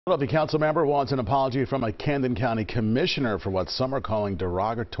Philadelphia council member wants an apology from a Camden County commissioner for what some are calling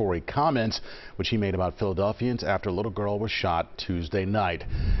derogatory comments which he made about Philadelphians after a little girl was shot Tuesday night.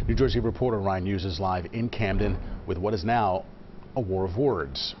 New Jersey reporter Ryan Hughes is live in Camden with what is now a war of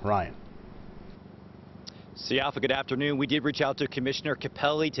words. Ryan. Alpha, good afternoon. We did reach out to Commissioner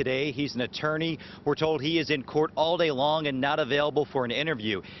Capelli today. He's an attorney. We're told he is in court all day long and not available for an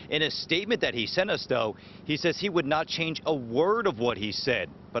interview. In a statement that he sent us, though, he says he would not change a word of what he said.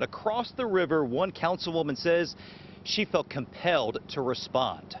 But across the river, one councilwoman says she felt compelled to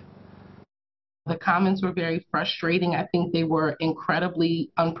respond. The comments were very frustrating. I think they were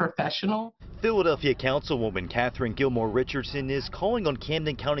incredibly unprofessional. Philadelphia Councilwoman Catherine Gilmore Richardson is calling on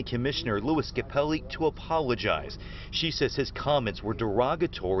Camden County Commissioner Louis Capelli to apologize. She says his comments were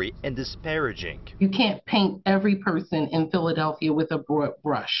derogatory and disparaging. You can't paint every person in Philadelphia with a broad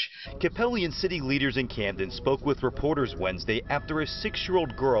brush. Capelli and city leaders in Camden spoke with reporters Wednesday after a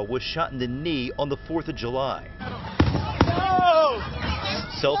 6-year-old girl was shot in the knee on the 4th of July.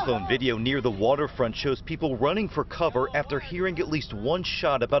 Cell phone video near the waterfront shows people running for cover after hearing at least one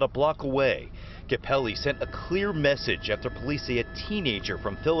shot about a block away. Capelli sent a clear message after police say a teenager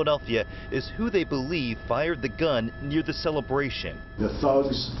from Philadelphia is who they believe fired the gun near the celebration. The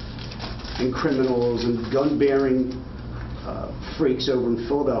thugs and criminals and gun-bearing freaks over in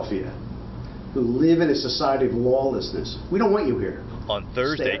Philadelphia who live in a society of lawlessness. We don't want you here. On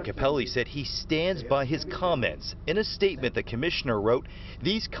Thursday, Capelli said he stands by his comments. In a statement the commissioner wrote,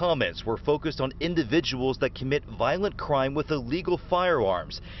 these comments were focused on individuals that commit violent crime with illegal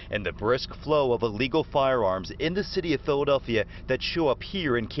firearms and the brisk flow of illegal firearms in the city of Philadelphia that show up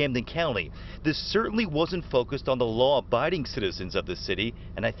here in Camden County. This certainly wasn't focused on the law-abiding citizens of the city,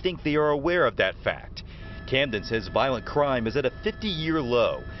 and I think they are aware of that fact. Camden says violent crime is at a 50-year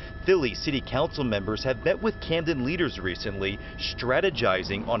low. Philly City Council members have met with Camden leaders recently,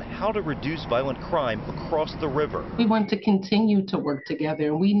 strategizing on how to reduce violent crime across the river. We want to continue to work together,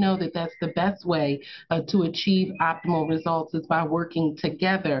 and we know that that's the best way to achieve optimal results is by working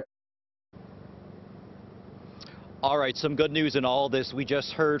together. All right, some good news in all this. We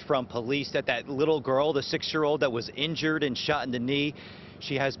just heard from police that little girl, the 6-year-old that was injured and shot in the knee,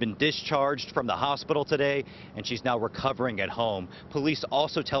 she has been discharged from the hospital today, and she's now recovering at home. Police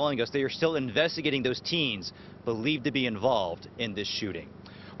also telling us they are still investigating those teens believed to be involved in this shooting.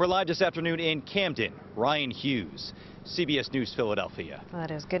 We're live this afternoon in Camden. Ryan Hughes, CBS News Philadelphia. Well,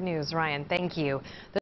 that is good news, Ryan. Thank you.